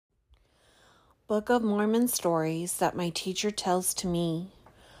Book of Mormon stories that my teacher tells to me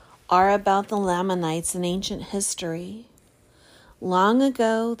are about the Lamanites in ancient history. Long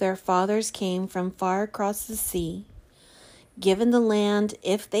ago, their fathers came from far across the sea, given the land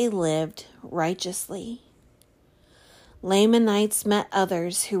if they lived righteously. Lamanites met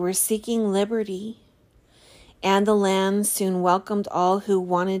others who were seeking liberty, and the land soon welcomed all who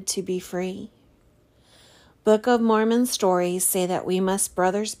wanted to be free. Book of Mormon stories say that we must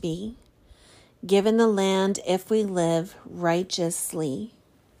brothers be, given the land if we live righteously.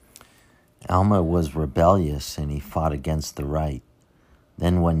 Alma was rebellious and he fought against the right.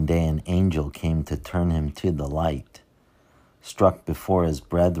 Then one day an angel came to turn him to the light. Struck before his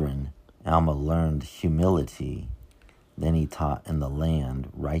brethren, Alma learned humility. Then he taught in the land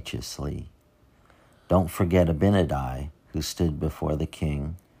righteously. Don't forget Abinadi, who stood before the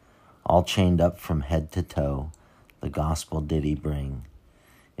king. All chained up from head to toe, the gospel did he bring.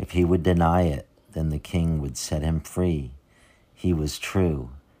 If he would deny it, then the king would set him free. He was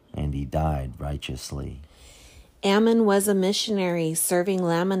true, and he died righteously. Ammon was a missionary serving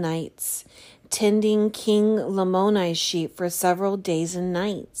Lamanites, tending King Lamoni's sheep for several days and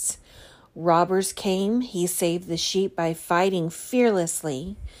nights. Robbers came, he saved the sheep by fighting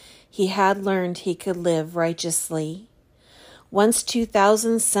fearlessly. He had learned he could live righteously. Once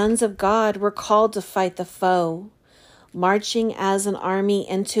 2,000 sons of God were called to fight the foe. Marching as an army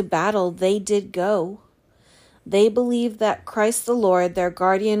into battle, they did go. They believed that Christ the Lord, their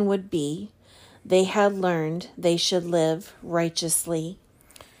guardian, would be. They had learned they should live righteously.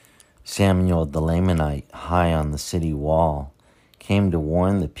 Samuel the Lamanite, high on the city wall, came to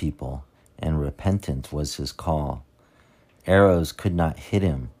warn the people, and repentant was his call. Arrows could not hit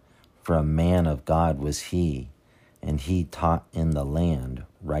him, for a man of God was he, and he taught in the land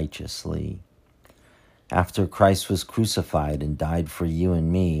righteously. After Christ was crucified and died for you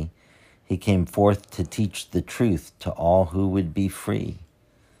and me, he came forth to teach the truth to all who would be free.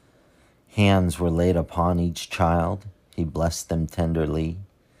 Hands were laid upon each child, he blessed them tenderly,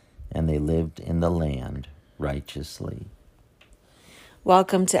 and they lived in the land righteously.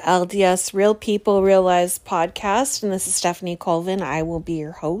 Welcome to LDS Real People, Real Lives podcast, and this is Stephanie Colvin. I will be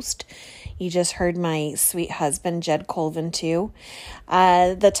your host. You just heard my sweet husband, Jed Colvin, too.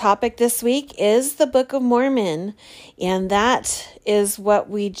 The topic this week is the Book of Mormon, and that is what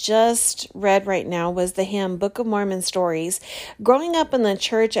we just read right now was the hymn, Book of Mormon Stories. Growing up in the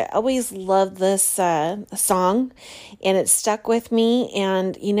church, I always loved this song, and it stuck with me,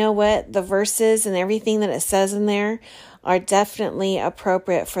 and you know what? The verses and everything that it says in there are definitely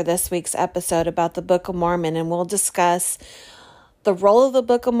appropriate for this week's episode about the Book of Mormon, and we'll discuss the role of the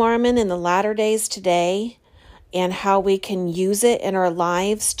Book of Mormon in the latter days today and how we can use it in our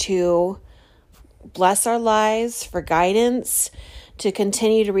lives to bless our lives, for guidance, to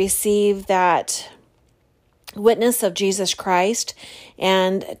continue to receive that witness of Jesus Christ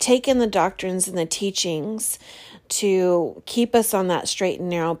and take in the doctrines and the teachings to keep us on that straight and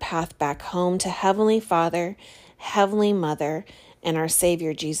narrow path back home to Heavenly Father, Heavenly Mother, and our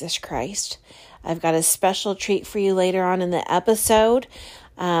Savior Jesus Christ. I've got a special treat for you later on in the episode,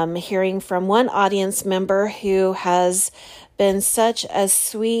 hearing from one audience member who has been such a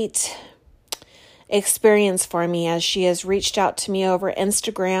sweet experience for me as she has reached out to me over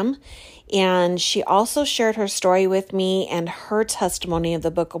Instagram, and she also shared her story with me and her testimony of the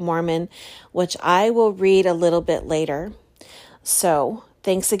Book of Mormon, which I will read a little bit later. So,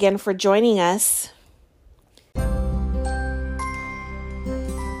 thanks again for joining us.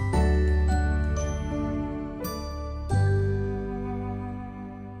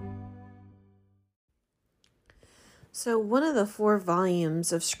 So one of the 4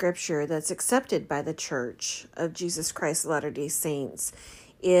 volumes of scripture that's accepted by the Church of Jesus Christ of Latter-day Saints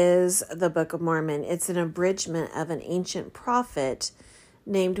is the Book of Mormon. It's an abridgment of an ancient prophet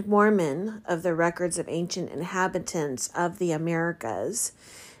named Mormon of the records of ancient inhabitants of the Americas.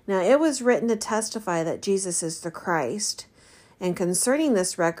 Now, it was written to testify that Jesus is the Christ. And concerning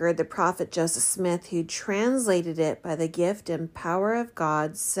this record, the prophet Joseph Smith, who translated it by the gift and power of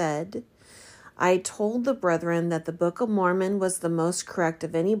God, said, I told the brethren that the Book of Mormon was the most correct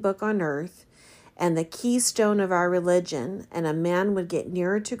of any book on earth and the keystone of our religion, and a man would get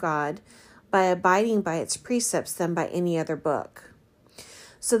nearer to God by abiding by its precepts than by any other book.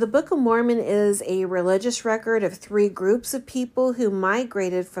 So the Book of Mormon is a religious record of 3 groups of people who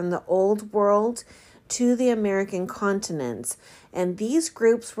migrated from the Old World to the American continents, and these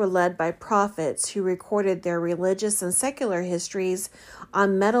groups were led by prophets who recorded their religious and secular histories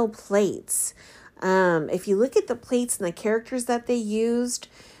on metal plates. If you look at the plates and the characters that they used,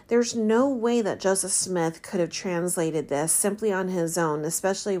 There's no way that Joseph Smith could have translated this simply on his own,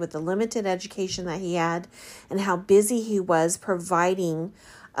 especially with the limited education that he had and how busy he was providing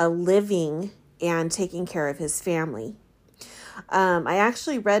a living and taking care of his family. I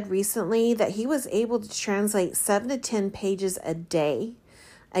actually read recently that he was able to translate 7 to 10 pages a day.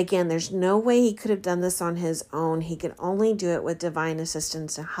 Again, there's no way he could have done this on his own. He could only do it with divine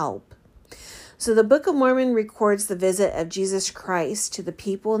assistance and help. So the Book of Mormon records the visit of Jesus Christ to the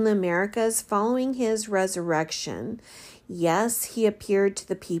people in the Americas following his resurrection. Yes, he appeared to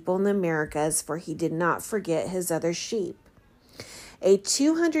the people in the Americas, for he did not forget his other sheep. A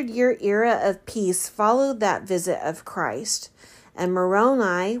 200-year era of peace followed that visit of Christ, and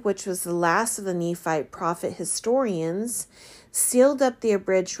Moroni, which was the last of the Nephite prophet historians, sealed up the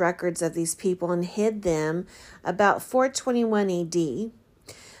abridged records of these people and hid them about 421 AD.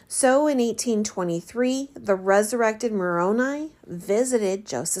 So in 1823, the resurrected Moroni visited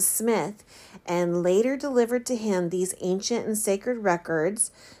Joseph Smith and later delivered to him these ancient and sacred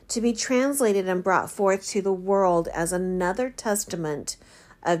records to be translated and brought forth to the world as another testament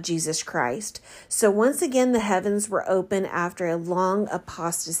of Jesus Christ. So once again, the heavens were open after a long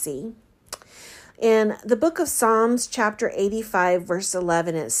apostasy. In the book of Psalms, chapter 85, verse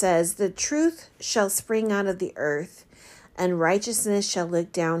 11, it says, "The truth shall spring out of the earth, and righteousness shall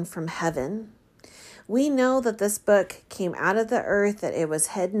look down from heaven." We know that this book came out of the earth, that it was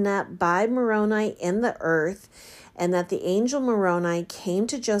hidden up by Moroni in the earth, and that the angel Moroni came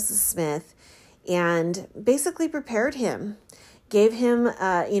to Joseph Smith and basically prepared him, gave him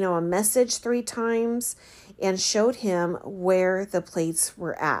a message 3 times, and showed him where the plates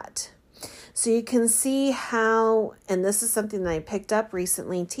were at. So you can see how, and this is something that I picked up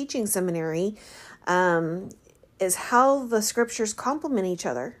recently teaching seminary, is how the scriptures complement each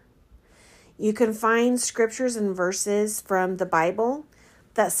other. You can find scriptures and verses from the Bible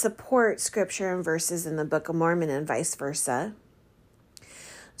that support scripture and verses in the Book of Mormon and vice versa.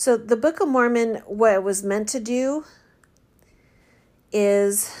 So the Book of Mormon, what it was meant to do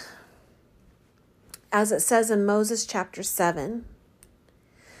is, as it says in Moses chapter 7,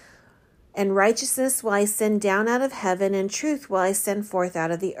 "And righteousness will I send down out of heaven, and truth will I send forth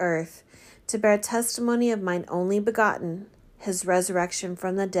out of the earth, to bear testimony of mine only begotten, his resurrection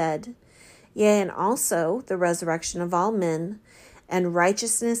from the dead, yea, and also the resurrection of all men, and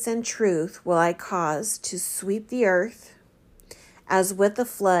righteousness and truth will I cause to sweep the earth, as with a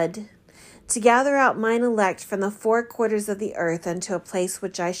flood, to gather out mine elect from the 4 quarters of the earth unto a place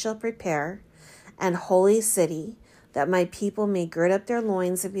which I shall prepare, an holy city, that my people may gird up their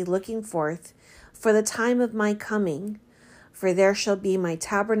loins and be looking forth for the time of my coming. For there shall be my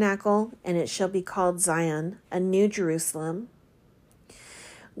tabernacle, and it shall be called Zion, a new Jerusalem."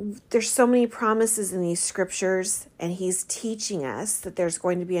 There's so many promises in these scriptures, and he's teaching us that there's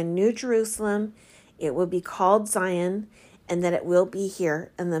going to be a new Jerusalem. It will be called Zion, and that it will be here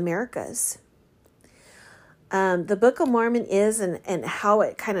in the Americas. The Book of Mormon is, and how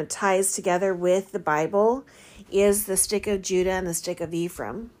it kind of ties together with the Bible, is the stick of Judah and the stick of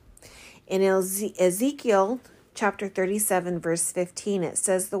Ephraim. In Ezekiel chapter 37, verse 15, it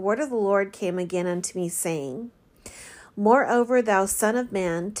says, "The word of the Lord came again unto me, saying, Moreover, thou son of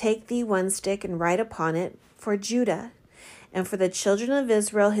man, take thee 1 stick and write upon it for Judah, and for the children of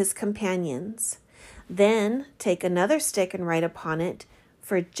Israel his companions. Then take another stick and write upon it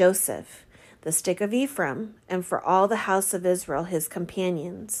for Joseph, the stick of Ephraim, and for all the house of Israel his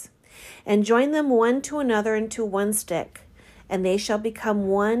companions. And join them one to another into 1 stick, and they shall become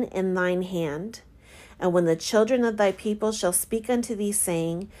one in thine hand. And when the children of thy people shall speak unto thee,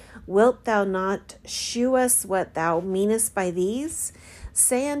 saying, Wilt thou not shew us what thou meanest by these?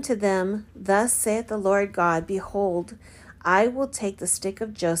 Say unto them, Thus saith the Lord God, Behold, I will take the stick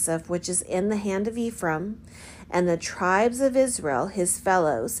of Joseph, which is in the hand of Ephraim, and the tribes of Israel his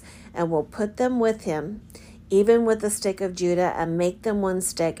fellows, and will put them with him, even with the stick of Judah, and make them 1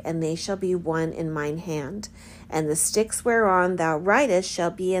 stick, and they shall be one in mine hand. And the sticks whereon thou writest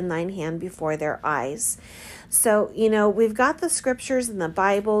shall be in thine hand before their eyes." So, we've got the scriptures in the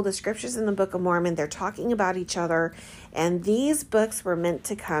Bible, the scriptures in the Book of Mormon. They're talking about each other, and these books were meant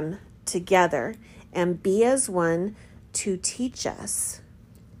to come together and be as one to teach us,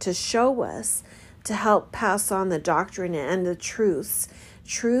 to show us, to help pass on the doctrine and the truths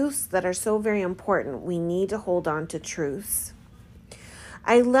that are so very important. We need to hold on to truths.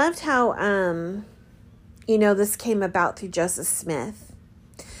 I loved how, this came about through Joseph Smith.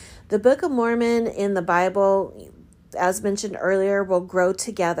 The Book of Mormon in the Bible, as mentioned earlier, will grow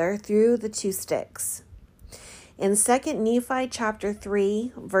together through the 2 sticks. In 2 Nephi chapter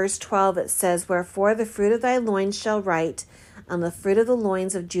 3, verse 12, it says, Wherefore the fruit of thy loins shall write and the fruit of the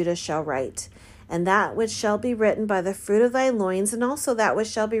loins of Judah shall write. And that which shall be written by the fruit of thy loins, and also that which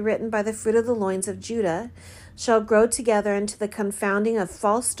shall be written by the fruit of the loins of Judah, shall grow together into the confounding of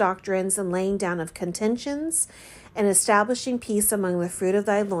false doctrines and laying down of contentions, and establishing peace among the fruit of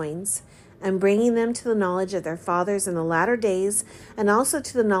thy loins, and bringing them to the knowledge of their fathers in the latter days, and also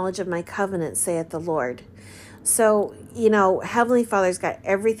to the knowledge of my covenant, saith the Lord. So, Heavenly Father's got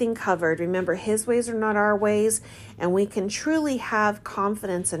everything covered. Remember, his ways are not our ways, and we can truly have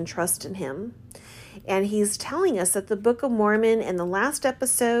confidence and trust in him. And he's telling us that the Book of Mormon, in the last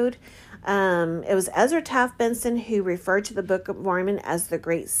episode, it was Ezra Taft Benson who referred to the Book of Mormon as the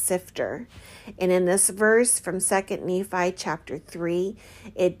Great Sifter. And in this verse from 2 Nephi chapter 3,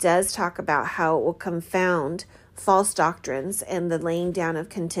 it does talk about how it will confound false doctrines and the laying down of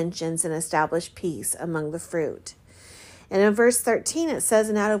contentions and establish peace among the fruit. And in verse 13 it says,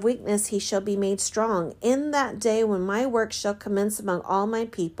 and out of weakness he shall be made strong in that day when my work shall commence among all my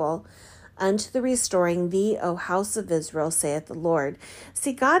people, unto the restoring thee, O house of Israel, saith the Lord.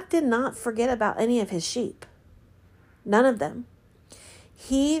 See, God did not forget about any of his sheep. None of them.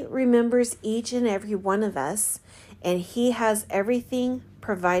 He remembers each and every one of us, and he has everything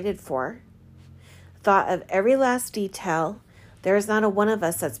provided for. Thought of every last detail. There is not a one of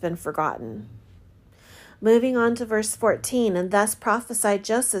us that's been forgotten. Moving on to verse 14, and thus prophesied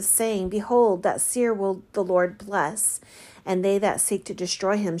Joseph, saying, behold, that seer will the Lord bless, and they that seek to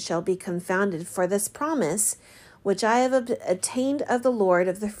destroy him shall be confounded. For this promise, which I have obtained of the Lord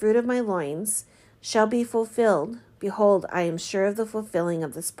of the fruit of my loins, shall be fulfilled. Behold, I am sure of the fulfilling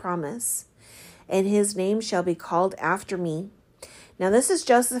of this promise, and his name shall be called after me. Now this is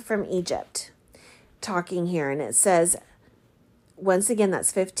Joseph from Egypt talking here, and it says, once again,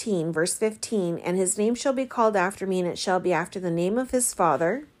 that's 15, verse 15, and his name shall be called after me, and it shall be after the name of his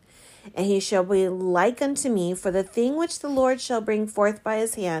father, and he shall be like unto me, for the thing which the Lord shall bring forth by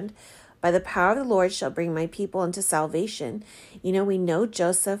his hand, by the power of the Lord shall bring my people unto salvation. We know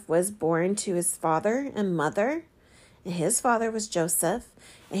Joseph was born to his father and mother, and his father was Joseph,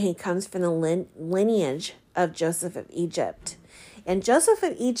 and he comes from the lineage of Joseph of Egypt. And Joseph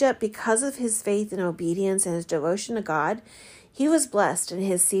of Egypt, because of his faith and obedience and his devotion to God, he was blessed, and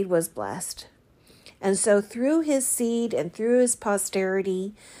his seed was blessed. And so through his seed and through his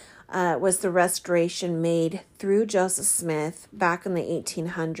posterity was the restoration made through Joseph Smith back in the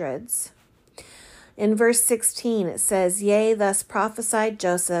 1800s. In verse 16, it says, yea, thus prophesied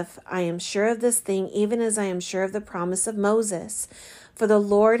Joseph, I am sure of this thing, even as I am sure of the promise of Moses. For the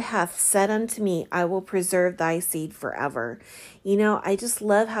Lord hath said unto me, I will preserve thy seed forever. I just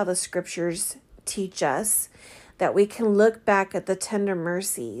love how the scriptures teach us that we can look back at the tender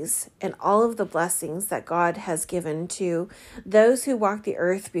mercies and all of the blessings that God has given to those who walk the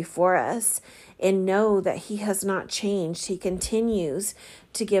earth before us, and know that he has not changed. He continues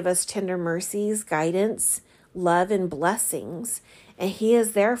to give us tender mercies, guidance, love, and blessings. And he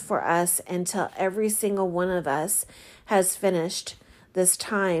is there for us until every single one of us has finished this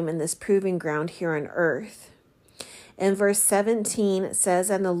time and this proving ground here on earth. In verse 17, it says,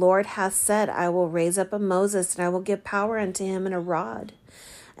 and the Lord hath said, I will raise up a Moses, and I will give power unto him in a rod,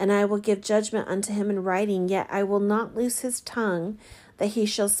 and I will give judgment unto him in writing, yet I will not loose his tongue, that he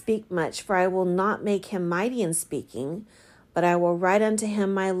shall speak much, for I will not make him mighty in speaking, but I will write unto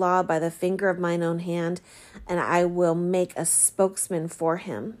him my law by the finger of mine own hand, and I will make a spokesman for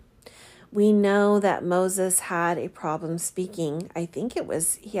him. We know that Moses had a problem speaking. I think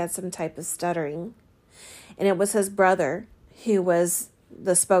he had some type of stuttering. And it was his brother who was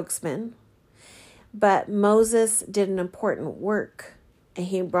the spokesman. But Moses did an important work, and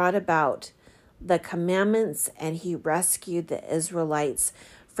he brought about the commandments, and he rescued the Israelites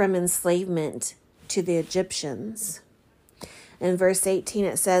from enslavement to the Egyptians. In verse 18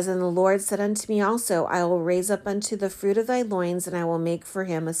 it says, and the Lord said unto me also, I will raise up unto the fruit of thy loins, and I will make for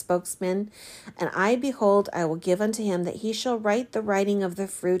him a spokesman. And I, behold, I will give unto him that he shall write the writing of the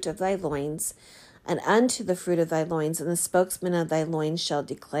fruit of thy loins, and unto the fruit of thy loins, and the spokesman of thy loins shall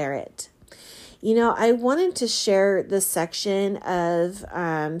declare it. I wanted to share this section of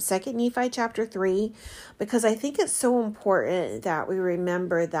 2 Nephi chapter 3, because I think it's so important that we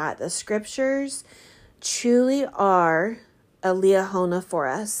remember that the scriptures truly are a liahona for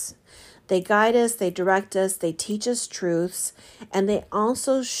us. They guide us, they direct us, they teach us truths, and they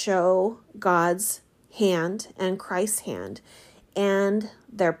also show God's hand and Christ's hand and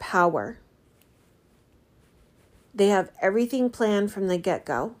their power. They have everything planned from the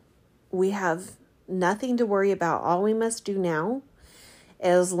get-go. We have nothing to worry about. All we must do now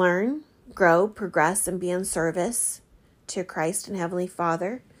is learn, grow, progress, and be in service to Christ and Heavenly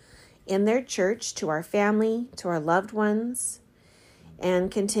Father in their church, to our family, to our loved ones,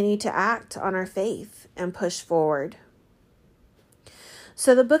 and continue to act on our faith and push forward.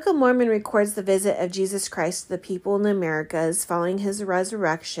 So the Book of Mormon records the visit of Jesus Christ to the people in the Americas following his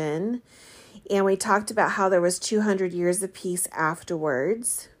resurrection. And we talked about how there was 200 years of peace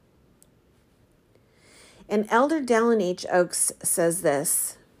afterwards. And Elder Dallin H. Oaks says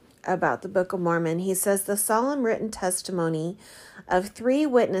this about the Book of Mormon. He says, the solemn written testimony of 3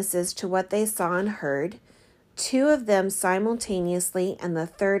 witnesses to what they saw and heard, 2 of them simultaneously and the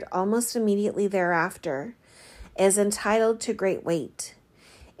third almost immediately thereafter, is entitled to great weight.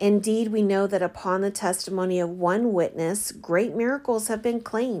 Indeed, we know that upon the testimony of one witness, great miracles have been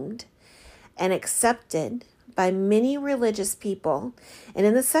claimed and accepted by many religious people. And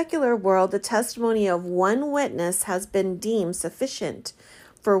in the secular world, the testimony of one witness has been deemed sufficient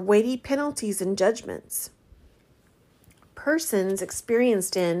for weighty penalties and judgments. Persons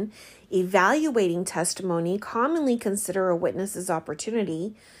experienced in evaluating testimony commonly consider a witness's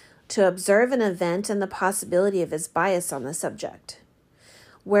opportunity to observe an event and the possibility of his bias on the subject.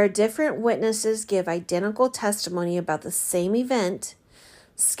 Where different witnesses give identical testimony about the same event,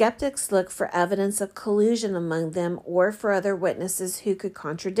 skeptics look for evidence of collusion among them or for other witnesses who could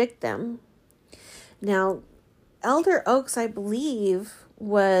contradict them. Now, Elder Oaks, I believe,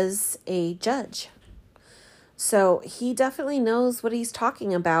 was a judge. So he definitely knows what he's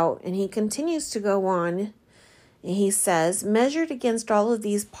talking about, and he continues to go on. And he says, measured against all of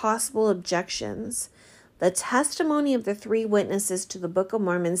these possible objections, the testimony of the 3 witnesses to the Book of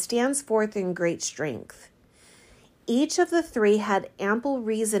Mormon stands forth in great strength. Each of the 3 had ample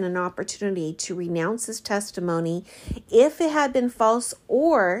reason and opportunity to renounce his testimony if it had been false,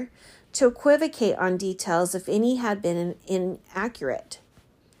 or to equivocate on details if any had been inaccurate.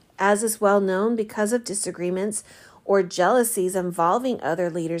 As is well known, because of disagreements or jealousies involving other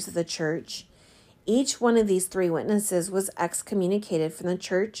leaders of the church, each one of these 3 witnesses was excommunicated from the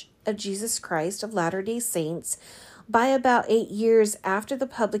Church of Jesus Christ of Latter-day Saints by about 8 years after the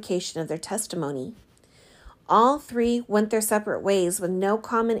publication of their testimony. All 3 went their separate ways with no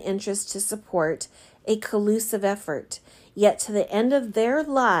common interest to support a collusive effort, yet to the end of their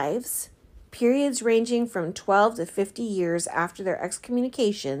lives, periods ranging from 12 to 50 years after their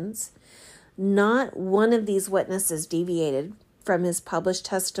excommunications, not one of these witnesses deviated from his published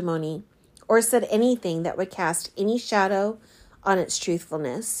testimony or said anything that would cast any shadow on its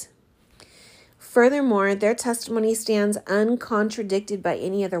truthfulness. Furthermore, their testimony stands uncontradicted by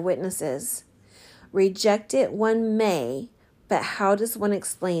any other witnesses. Reject it one may, but how does one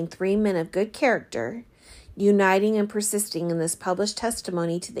explain 3 men of good character uniting and persisting in this published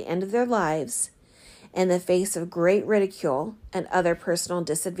testimony to the end of their lives in the face of great ridicule and other personal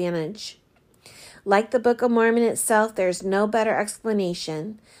disadvantage? Like the Book of Mormon itself, there is no better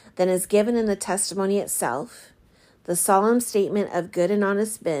explanation than is given in the testimony itself, the solemn statement of good and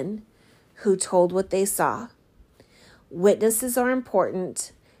honest men who told what they saw. Witnesses are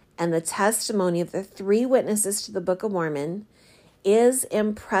important, and the testimony of the 3 witnesses to the Book of Mormon is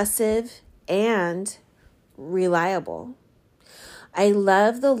impressive and reliable. I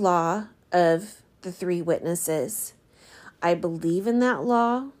love the law of the 3 witnesses. I believe in that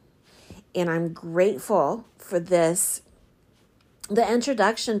law, and I'm grateful for this. The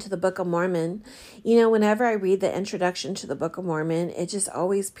introduction to the Book of Mormon, whenever I read the introduction to the Book of Mormon, it just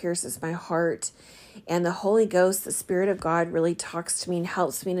always pierces my heart. And the Holy Ghost, the Spirit of God, really talks to me and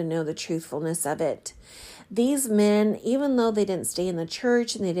helps me to know the truthfulness of it. These men, even though they didn't stay in the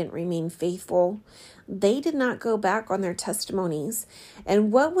church and they didn't remain faithful, they did not go back on their testimonies.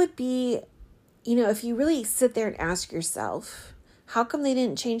 And what would be, if you really sit there and ask yourself, how come they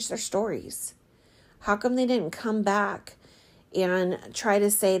didn't change their stories? How come they didn't come back and try to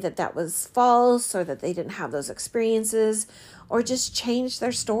say that that was false or that they didn't have those experiences, or just change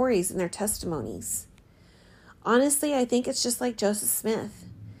their stories and their testimonies? Honestly, I think it's just like Joseph Smith.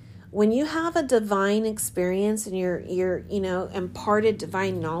 When you have a divine experience and you're imparted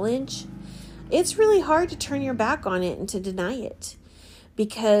divine knowledge, it's really hard to turn your back on it and to deny it.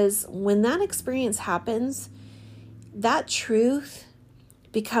 Because when that experience happens, that truth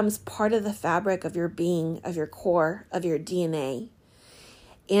becomes part of the fabric of your being, of your core, of your DNA.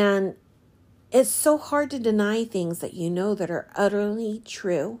 And it's so hard to deny things that that are utterly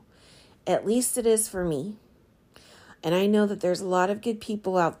true. At least it is for me. And I know that there's a lot of good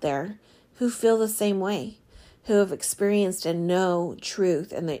people out there who feel the same way, who have experienced and know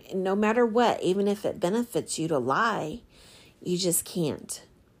truth. And no matter what, even if it benefits you to lie, you just can't.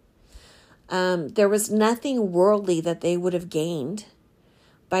 There was nothing worldly that they would have gained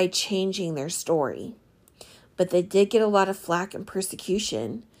by changing their story. But they did get a lot of flack and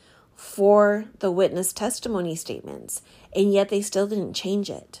persecution for the witness testimony statements, and yet they still didn't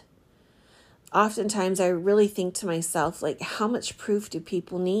change it. Oftentimes I really think to myself, like, how much proof do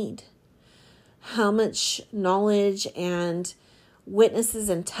people need? How much knowledge and witnesses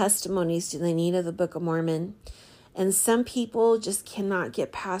and testimonies do they need of the Book of Mormon? And some people just cannot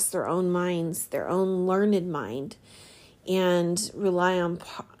get past their own minds, their own learned mind, and rely on,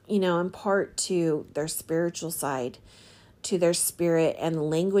 in part to their spiritual side, to their spirit and the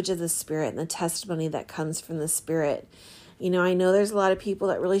language of the spirit and the testimony that comes from the spirit. I know there's a lot of people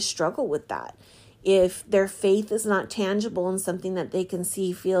that really struggle with that. If their faith is not tangible and something that they can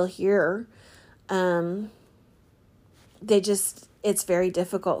see, feel, hear, it's very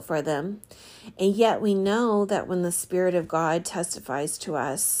difficult for them. And yet we know that when the Spirit of God testifies to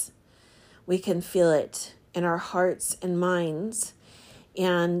us, we can feel it in our hearts and minds.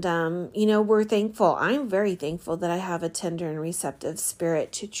 And, we're thankful. I'm very thankful that I have a tender and receptive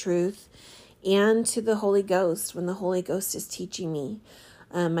spirit to truth and to the Holy Ghost when the Holy Ghost is teaching me.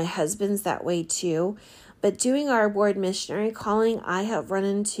 My husband's that way too. But doing our ward missionary calling, I have run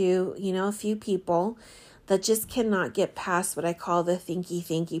into, a few people that just cannot get past what I call the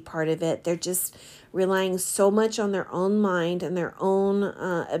thinky part of it. They're just relying so much on their own mind and their own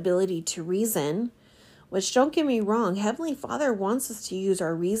ability to reason, which, don't get me wrong, Heavenly Father wants us to use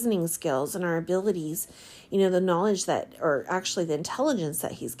our reasoning skills and our abilities, the knowledge or actually the intelligence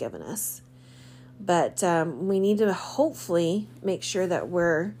that He's given us. But we need to hopefully make sure that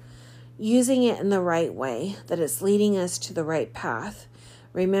we're using it in the right way, that it's leading us to the right path,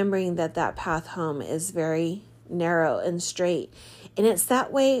 remembering that path home is very narrow and straight. And it's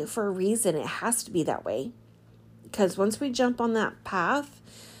that way for a reason. It has to be that way. Because once we jump on that path,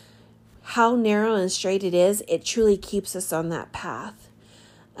 how narrow and straight it is, it truly keeps us on that path.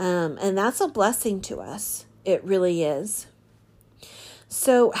 And that's a blessing to us. It really is.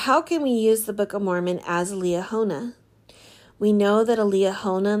 So how can we use the Book of Mormon as a Liahona? We know that a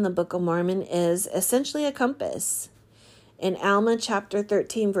Liahona in the Book of Mormon is essentially a compass. In Alma chapter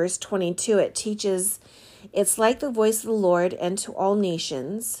 13, verse 22, it teaches, "It's like the voice of the Lord, and to all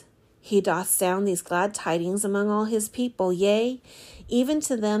nations He doth sound these glad tidings among all His people, yea, even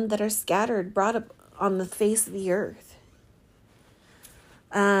to them that are scattered, brought up on the face of the earth."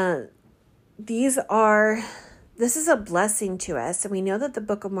 This is a blessing to us, and we know that the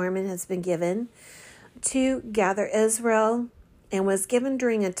Book of Mormon has been given to gather Israel and was given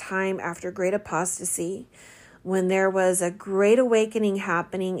during a time after great apostasy, when there was a great awakening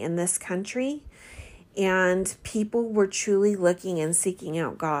happening in this country and people were truly looking and seeking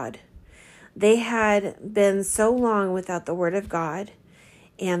out God. They had been so long without the Word of God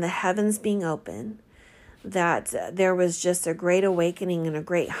and the heavens being open that there was just a great awakening and a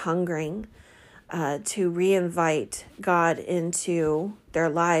great hungering to reinvite God into their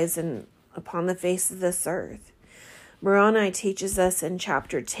lives and upon the face of this earth. Moroni teaches us in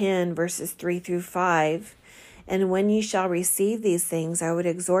chapter 10, verses 3 through 5, "And when ye shall receive these things, I would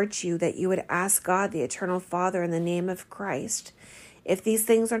exhort you that you would ask God, the eternal Father, in the name of Christ, if these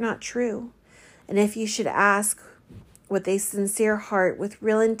things are not true. And if you should ask with a sincere heart, with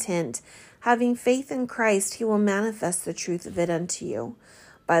real intent, having faith in Christ, He will manifest the truth of it unto you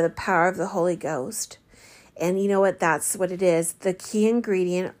by the power of the Holy Ghost." And you know what? That's what it is. The key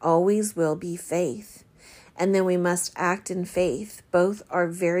ingredient always will be faith. And then we must act in faith. Both are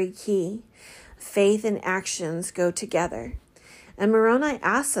very key. Faith and actions go together. And Moroni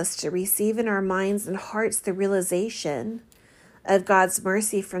asks us to receive in our minds and hearts the realization of God's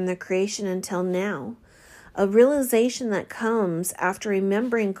mercy from the creation until now. A realization that comes after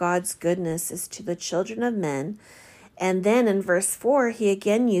remembering God's goodness is to the children of men. And then in verse 4, he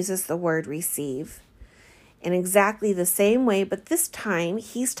again uses the word receive in exactly the same way, but this time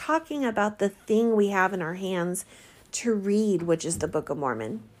he's talking about the thing we have in our hands to read, which is the Book of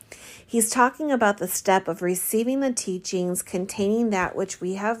Mormon. He's talking about the step of receiving the teachings containing that which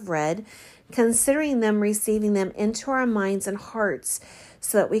we have read, considering them, receiving them into our minds and hearts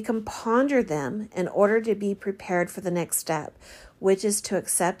so that we can ponder them in order to be prepared for the next step, which is to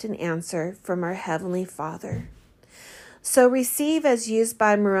accept an answer from our Heavenly Father. So receive, as used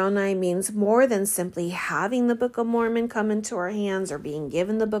by Moroni, means more than simply having the Book of Mormon come into our hands or being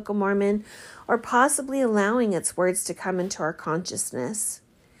given the Book of Mormon or possibly allowing its words to come into our consciousness.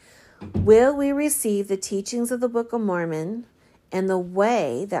 Will we receive the teachings of the Book of Mormon in the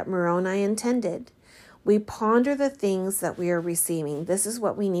way that Moroni intended? We ponder the things that we are receiving. This is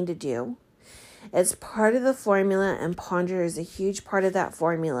what we need to do. It's part of the formula, and ponder is a huge part of that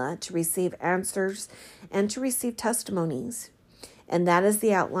formula to receive answers and to receive testimonies. And that is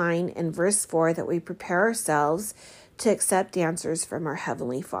the outline in verse 4, that we prepare ourselves to accept answers from our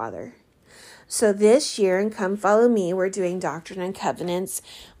Heavenly Father. So this year in Come Follow Me, we're doing Doctrine and Covenants,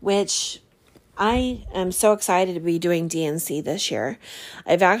 which I am so excited to be doing D&C this year.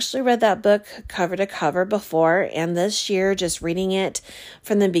 I've actually read that book cover to cover before, and this year, just reading it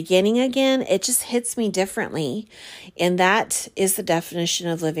from the beginning again, it just hits me differently. And that is the definition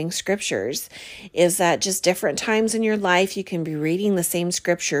of living scriptures, is that just different times in your life, you can be reading the same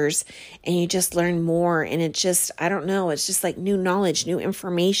scriptures and you just learn more. And it just, I don't know, it's just like new knowledge, new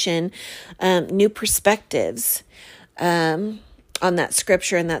information, new perspectives. On that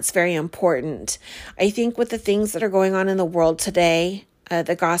scripture, and that's very important. I think with the things that are going on in the world today,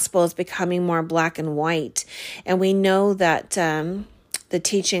 the gospel is becoming more black and white, and we know that the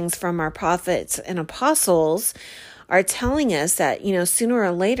teachings from our prophets and apostles are telling us that, sooner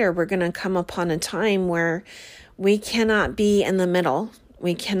or later we're going to come upon a time where we cannot be in the middle.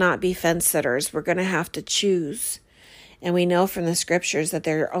 We cannot be fence sitters. We're going to have to choose, and we know from the scriptures that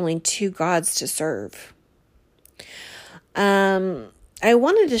there are only two gods to serve. I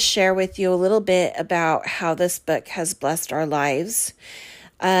wanted to share with you a little bit about how this book has blessed our lives.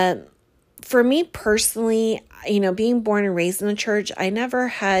 For me personally, being born and raised in the church, I never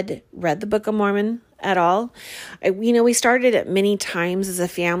had read the Book of Mormon at all. We started it many times as a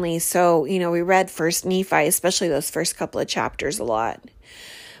family. So, we read First Nephi, especially those first couple of chapters, a lot.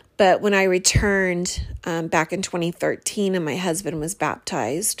 But when I returned back in 2013 and my husband was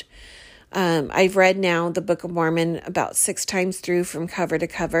baptized, I've read now the Book of Mormon about 6 times through from cover to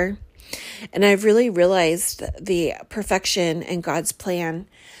cover. And I've really realized the perfection and God's plan.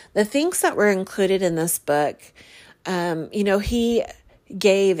 The things that were included in this book, he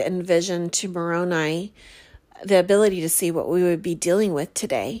gave and visioned to Moroni the ability to see what we would be dealing with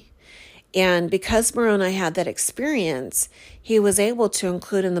today. And because Moroni had that experience, he was able to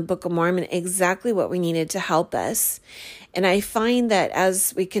include in the Book of Mormon exactly what we needed to help us. And I find that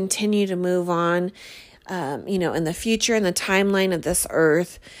as we continue to move on, in the future, in the timeline of this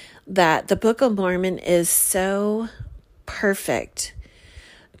earth, that the Book of Mormon is so perfect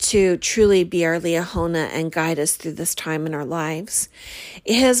to truly be our Liahona and guide us through this time in our lives.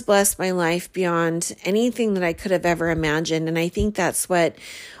 It has blessed my life beyond anything that I could have ever imagined. And I think that's what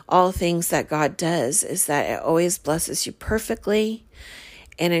all things that God does, is that it always blesses you perfectly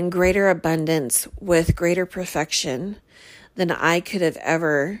and in greater abundance with greater perfection than I could have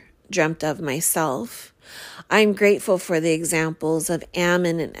ever dreamt of myself. I'm grateful for the examples of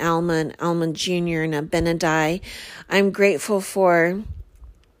Ammon and Alma Jr. and Abinadi. I'm grateful for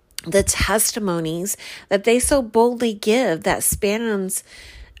the testimonies that they so boldly give that spans,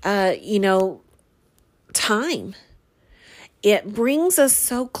 time. It brings us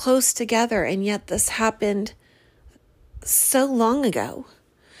so close together, and yet this happened so long ago.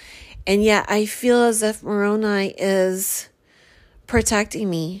 And yet I feel as if Moroni is protecting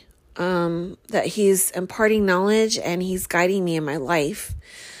me, that he's imparting knowledge and he's guiding me in my life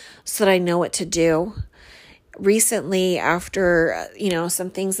so that I know what to do. Recently, after,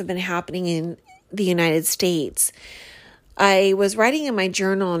 some things have been happening in the United States, I was writing in my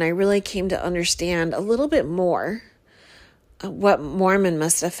journal and I really came to understand a little bit more what Mormon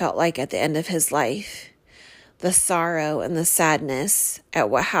must have felt like at the end of his life. The sorrow and the sadness at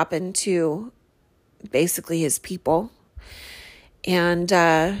what happened to basically his people. And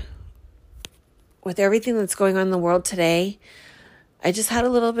with everything that's going on in the world today, I just had a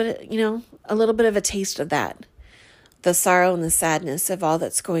little bit of a taste of that. The sorrow and the sadness of all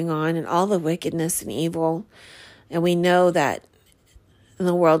that's going on and all the wickedness and evil. And we know that in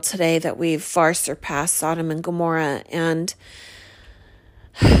the world today that we've far surpassed Sodom and Gomorrah. And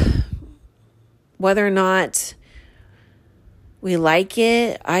whether or not we like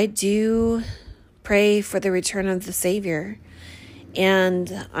it, I do pray for the return of the Savior.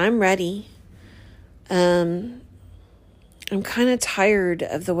 And I'm ready. I'm kind of tired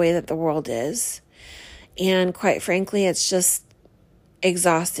of the way that the world is. And quite frankly, it's just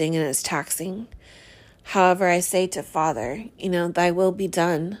exhausting and it's taxing. However, I say to Father, thy will be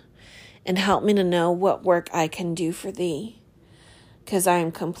done, and help me to know what work I can do for thee, because I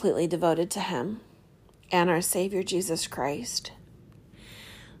am completely devoted to him and our Savior, Jesus Christ.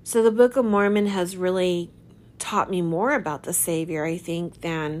 So the Book of Mormon has really taught me more about the Savior, I think,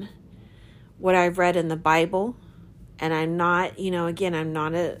 than what I've read in the Bible. And I'm not, I'm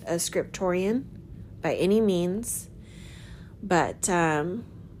not a scriptorian by any means. But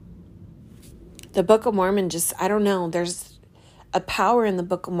the Book of Mormon I don't know, there's a power in the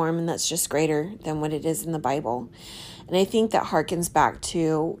Book of Mormon that's just greater than what it is in the Bible. And I think that harkens back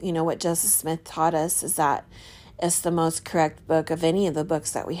to, what Joseph Smith taught us, is that it's the most correct book of any of the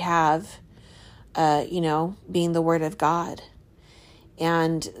books that we have. being the Word of God.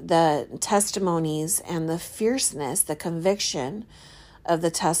 And the testimonies and the fierceness, the conviction of the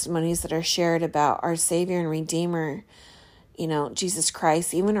testimonies that are shared about our Savior and Redeemer, Jesus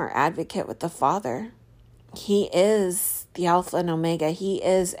Christ, even our advocate with the Father. He is the Alpha and Omega. He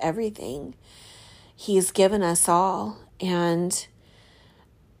is everything. He's given us all, and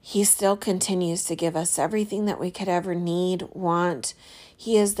He still continues to give us everything that we could ever need, want.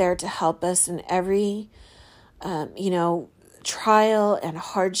 He is there to help us in every, trial and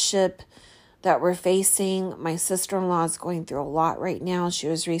hardship that we're facing. My sister-in-law is going through a lot right now. She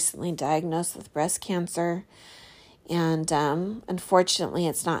was recently diagnosed with breast cancer, and unfortunately,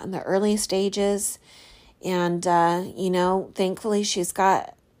 it's not in the early stages. And, thankfully, she's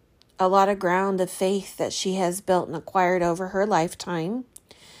got a lot of ground of faith that she has built and acquired over her lifetime.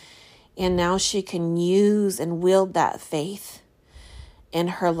 And now she can use and wield that faith in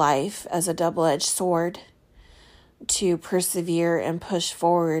her life as a double-edged sword to persevere and push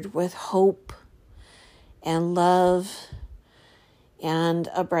forward with hope and love and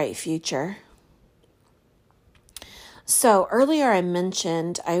a bright future. So earlier I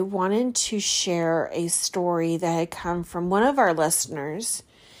mentioned I wanted to share a story that had come from one of our listeners.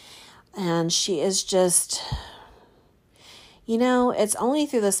 And she is just, it's only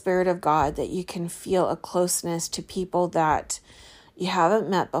through the Spirit of God that you can feel a closeness to people that you haven't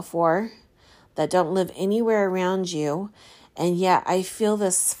met before, that don't live anywhere around you. And yet I feel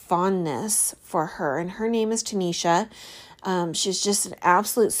this fondness for her. And her name is Tanisha. She's just an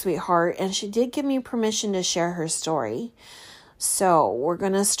absolute sweetheart. And she did give me permission to share her story. So we're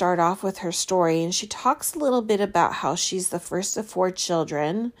going to start off with her story. And she talks a little bit about how she's the first of 4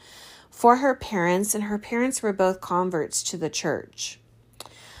 children for her parents. And her parents were both converts to the church.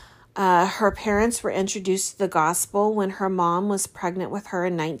 Her parents were introduced to the gospel when her mom was pregnant with her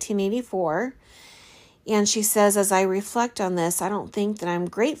in 1984. And she says, as I reflect on this, I don't think that I'm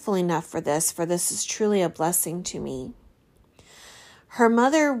grateful enough for this is truly a blessing to me. Her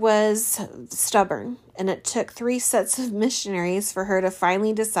mother was stubborn, and it took 3 sets of missionaries for her to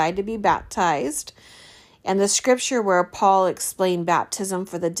finally decide to be baptized. And the scripture where Paul explained baptism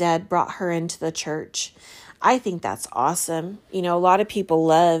for the dead brought her into the church. I think that's awesome. A lot of people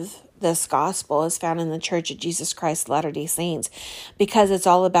love this gospel is found in the Church of Jesus Christ Latter-day Saints because it's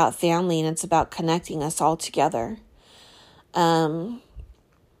all about family and it's about connecting us all together. And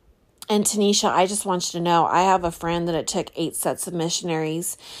Tanisha, I just want you to know, I have a friend that it took 8 sets of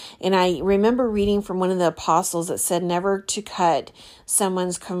missionaries. And I remember reading from one of the apostles that said never to cut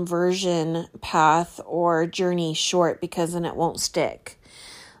someone's conversion path or journey short because then it won't stick.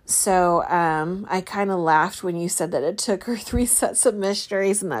 So I kind of laughed when you said that it took her 3 sets of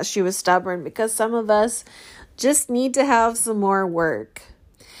missionaries and that she was stubborn because some of us just need to have some more work.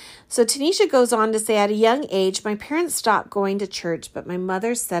 So Tanisha goes on to say, at a young age, my parents stopped going to church, but my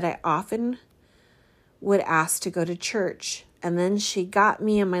mother said I often would ask to go to church. And then she got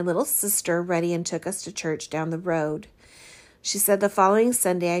me and my little sister ready and took us to church down the road. She said the following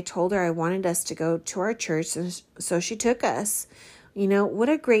Sunday, I told her I wanted us to go to our church, and so she took us. What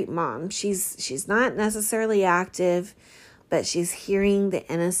a great mom. She's not necessarily active, but she's hearing the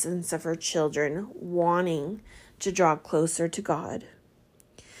innocence of her children wanting to draw closer to God.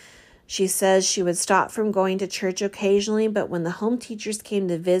 She says she would stop from going to church occasionally, but when the home teachers came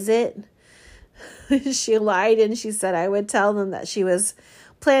to visit, she lied and she said I would tell them that she was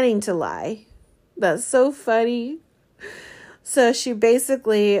planning to lie. That's so funny. So she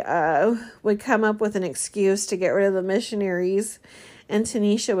basically would come up with an excuse to get rid of the missionaries, and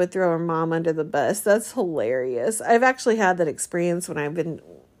Tanisha would throw her mom under the bus. That's hilarious. I've actually had that experience when I've been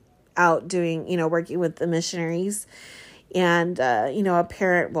out doing, working with the missionaries. And, a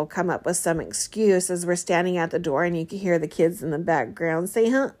parent will come up with some excuse as we're standing at the door and you can hear the kids in the background say,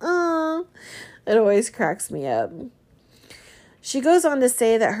 It always cracks me up. She goes on to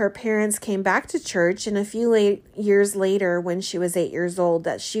say that her parents came back to church and a few years later when she was 8 years old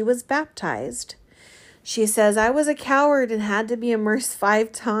that she was baptized. She says, I was a coward and had to be immersed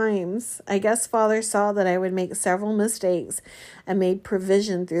 5 times. I guess Father saw that I would make several mistakes and made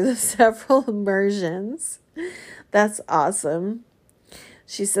provision through the several immersions. That's awesome.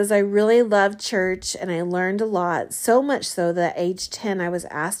 She says, I really loved church and I learned a lot, so much so that at age 10, I was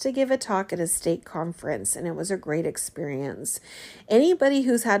asked to give a talk at a state conference, and it was a great experience. Anybody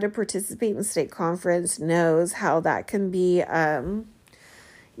who's had to participate in state conference knows how that can be,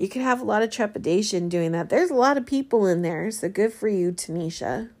 you can have a lot of trepidation doing that. There's a lot of people in there, so good for you,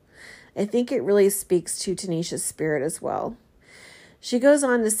 Tanisha. I think it really speaks to Tanisha's spirit as well. She goes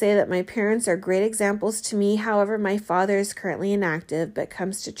on to say that my parents are great examples to me. However, my father is currently inactive but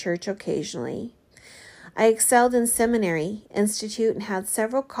comes to church occasionally. I excelled in seminary, institute, and had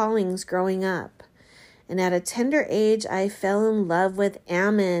several callings growing up. And at a tender age, I fell in love with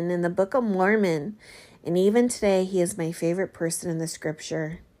Ammon in the Book of Mormon. And even today, he is my favorite person in the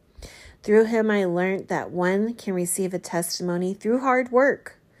scripture. Through him, I learned that one can receive a testimony through hard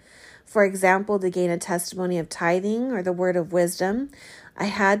work. For example, to gain a testimony of tithing or the word of wisdom, I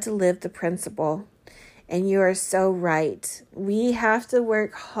had to live the principle. And you are so right. We have to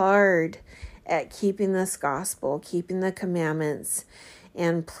work hard at keeping this gospel, keeping the commandments,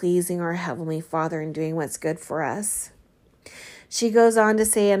 and pleasing our Heavenly Father and doing what's good for us. She goes on to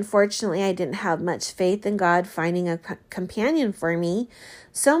say, unfortunately, I didn't have much faith in God finding a companion for me,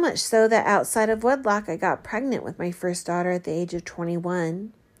 so much so that outside of wedlock, I got pregnant with my first daughter at the age of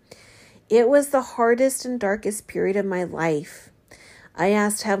 21. It was the hardest and darkest period of my life. I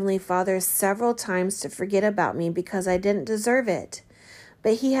asked Heavenly Father several times to forget about me because I didn't deserve it,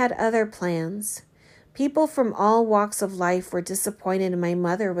 but He had other plans. People from all walks of life were disappointed and my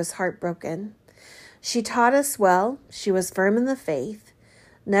mother was heartbroken. She taught us well. She was firm in the faith.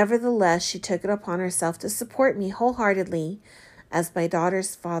 Nevertheless, she took it upon herself to support me wholeheartedly, as my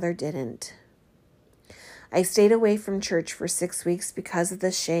daughter's father didn't. I stayed away from church for 6 weeks because of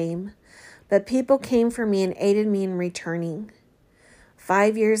the shame, but people came for me and aided me in returning.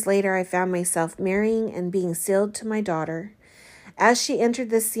 5 years later, I found myself marrying and being sealed to my daughter. As she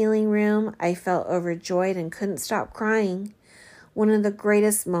entered the sealing room, I felt overjoyed and couldn't stop crying. One of the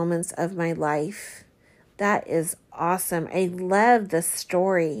greatest moments of my life. That is awesome. I love the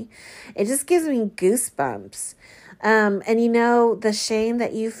story. It just gives me goosebumps. And the shame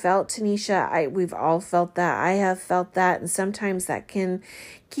that you felt, Tanisha, we've all felt that. I have felt that, and sometimes that can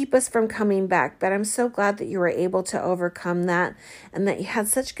keep us from coming back. But I'm so glad that you were able to overcome that and that you had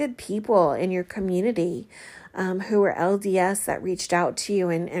such good people in your community who were LDS that reached out to you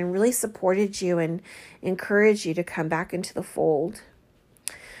and really supported you and encouraged you to come back into the fold.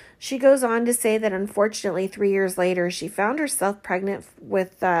 She goes on to say that unfortunately 3 years later, she found herself pregnant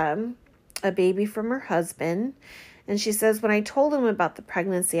with a baby from her husband. And she says, when I told him about the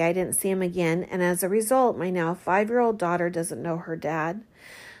pregnancy, I didn't see him again. And as a result, my now 5-year-old daughter doesn't know her dad.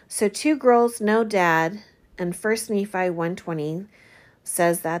 So 2 girls, no dad. And 1 Nephi 1:20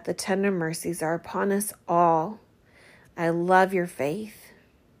 says that the tender mercies are upon us all. I love your faith.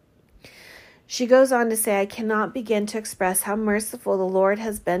 She goes on to say, I cannot begin to express how merciful the Lord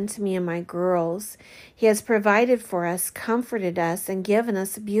has been to me and my girls. He has provided for us, comforted us, and given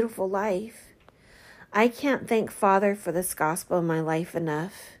us a beautiful life. I can't thank Father for this gospel in my life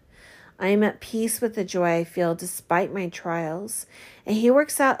enough. I am at peace with the joy I feel despite my trials, and He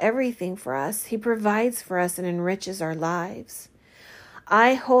works out everything for us. He provides for us and enriches our lives.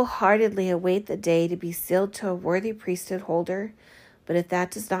 I wholeheartedly await the day to be sealed to a worthy priesthood holder, but if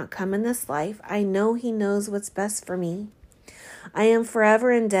that does not come in this life, I know He knows what's best for me. I am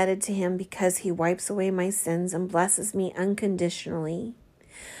forever indebted to Him because He wipes away my sins and blesses me unconditionally.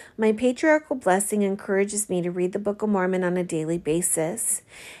 My patriarchal blessing encourages me to read the Book of Mormon on a daily basis,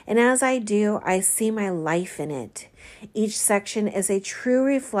 and as I do, I see my life in it. Each section is a true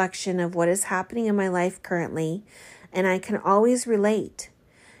reflection of what is happening in my life currently, and I can always relate.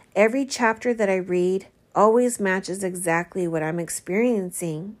 Every chapter that I read always matches exactly what I'm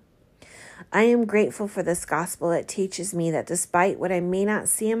experiencing. I am grateful for this gospel that teaches me that despite what I may not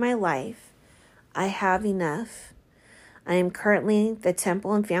see in my life, I have enough. I am currently the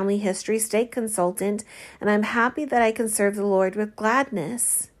Temple and Family History State Consultant, and I'm happy that I can serve the Lord with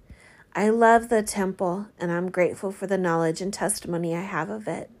gladness. I love the temple, and I'm grateful for the knowledge and testimony I have of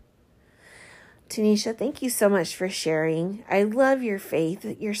it. Tanisha, thank you so much for sharing. I love your faith.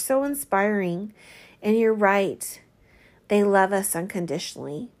 You're so inspiring, and you're right. They love us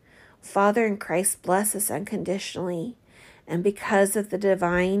unconditionally. Father in Christ bless us unconditionally, and because of the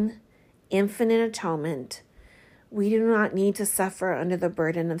divine, infinite atonement, we do not need to suffer under the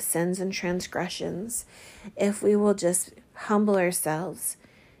burden of sins and transgressions if we will just humble ourselves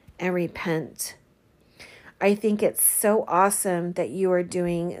and repent. I think it's so awesome that you are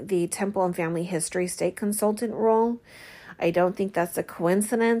doing the Temple and Family History State Consultant role. I don't think that's a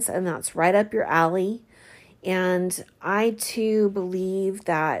coincidence, and that's right up your alley. And I too believe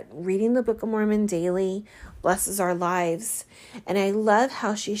that reading the Book of Mormon daily blesses our lives. And I love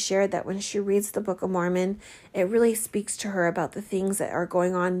how she shared that when she reads the Book of Mormon, it really speaks to her about the things that are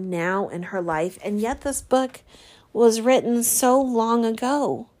going on now in her life. And yet this book was written so long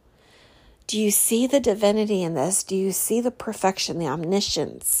ago. Do you see the divinity in this? Do you see the perfection, the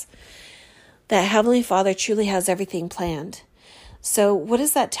omniscience? That Heavenly Father truly has everything planned. So what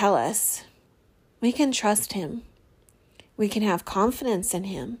does that tell us? We can trust Him. We can have confidence in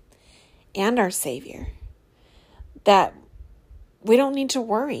Him and our Savior. that we don't need to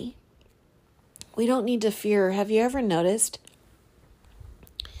worry. We don't need to fear. Have you ever noticed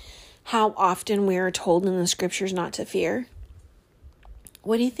how often we are told in the scriptures not to fear?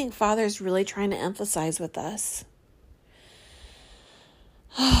 What do you think Father is really trying to emphasize with us?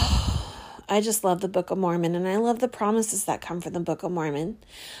 I just love the Book of Mormon, and I love the promises that come from the Book of Mormon.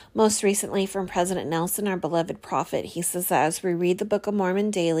 Most recently from President Nelson, our beloved prophet, he says that as we read the Book of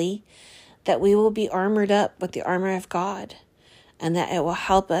Mormon daily, that we will be armored up with the armor of God, and that it will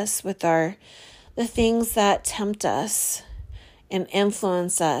help us with the things that tempt us and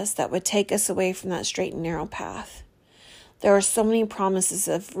influence us, that would take us away from that straight and narrow path. There are so many promises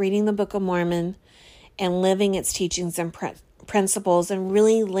of reading the Book of Mormon and living its teachings and principles, and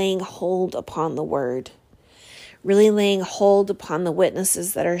really laying hold upon the word, really laying hold upon the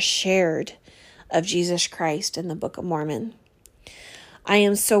witnesses that are shared of Jesus Christ in the Book of Mormon. I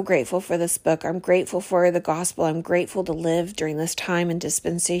am so grateful for this book. I'm grateful for the gospel. I'm grateful to live during this time and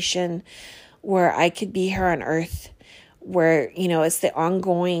dispensation where I could be here on earth, where, it's the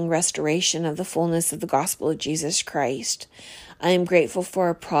ongoing restoration of the fullness of the gospel of Jesus Christ. I am grateful for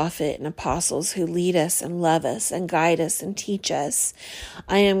a prophet and apostles who lead us and love us and guide us and teach us.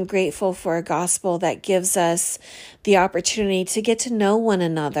 I am grateful for a gospel that gives us the opportunity to get to know one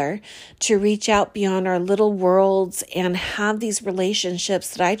another, to reach out beyond our little worlds and have these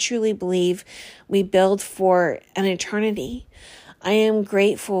relationships that I truly believe we build for an eternity. I am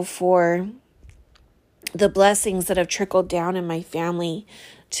grateful for the blessings that have trickled down in my family,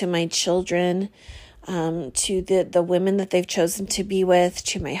 to my children, to the women that they've chosen to be with,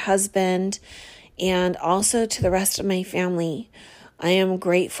 to my husband, and also to the rest of my family. I am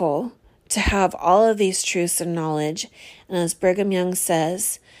grateful to have all of these truths and knowledge. And as Brigham Young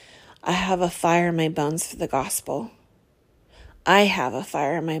says, I have a fire in my bones for the gospel. I have a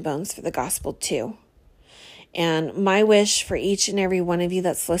fire in my bones for the gospel too. And my wish for each and every one of you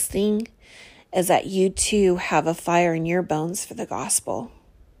that's listening is that you too have a fire in your bones for the gospel.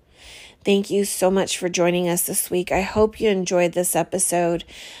 Thank you so much for joining us this week. I hope you enjoyed this episode.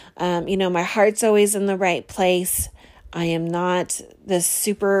 My heart's always in the right place. I am not this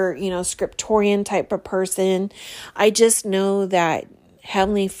super, scriptorian type of person. I just know that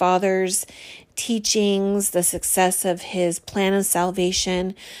Heavenly Father's teachings, the success of His plan of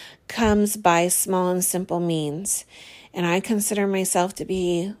salvation comes by small and simple means. And I consider myself to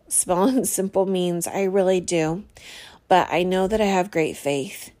be small and simple means. I really do. But I know that I have great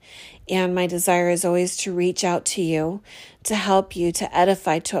faith. And my desire is always to reach out to you, to help you, to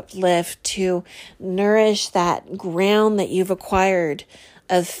edify, to uplift, to nourish that ground that you've acquired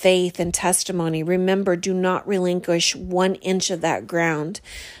of faith and testimony. Remember, do not relinquish 1 inch of that ground.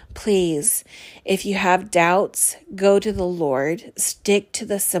 Please, if you have doubts, go to the Lord, stick to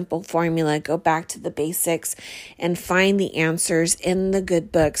the simple formula, go back to the basics and find the answers in the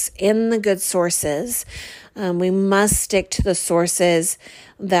good books, in the good sources. We must stick to the sources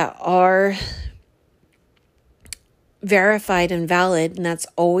that are verified and valid, and that's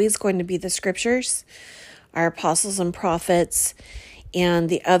always going to be the scriptures, our apostles and prophets, and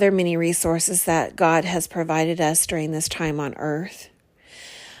the other many resources that God has provided us during this time on earth.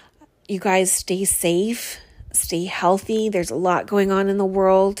 You guys stay safe, stay healthy. There's a lot going on in the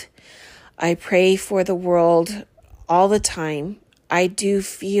world. I pray for the world all the time. I do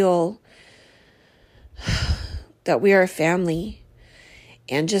feel that we are a family,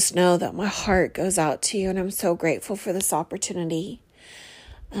 and just know that my heart goes out to you, and I'm so grateful for this opportunity.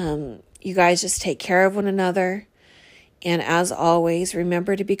 You guys just take care of one another, and as always,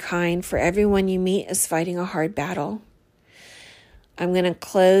 remember to be kind, for everyone you meet is fighting a hard battle. I'm going to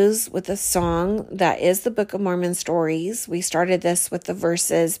close with a song that is the Book of Mormon stories. We started this with the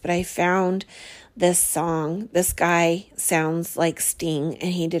verses, but I found this song. This guy sounds like Sting,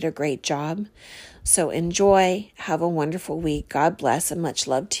 and he did a great job. So enjoy. Have a wonderful week. God bless, and much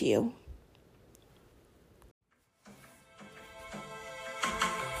love to you.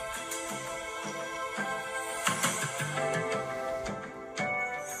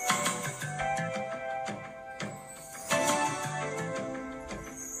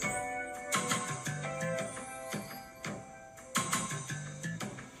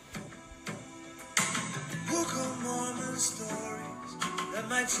 Book of Mormon stories that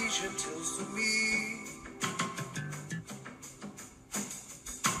my teacher tells to me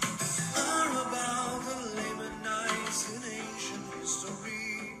are about the Lamanites in ancient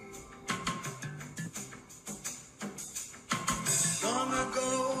history. Long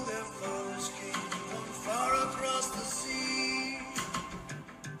ago their fathers came from far across the sea.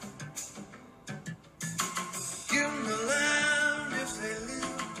 Give them the land if they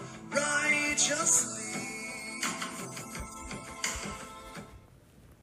live righteously.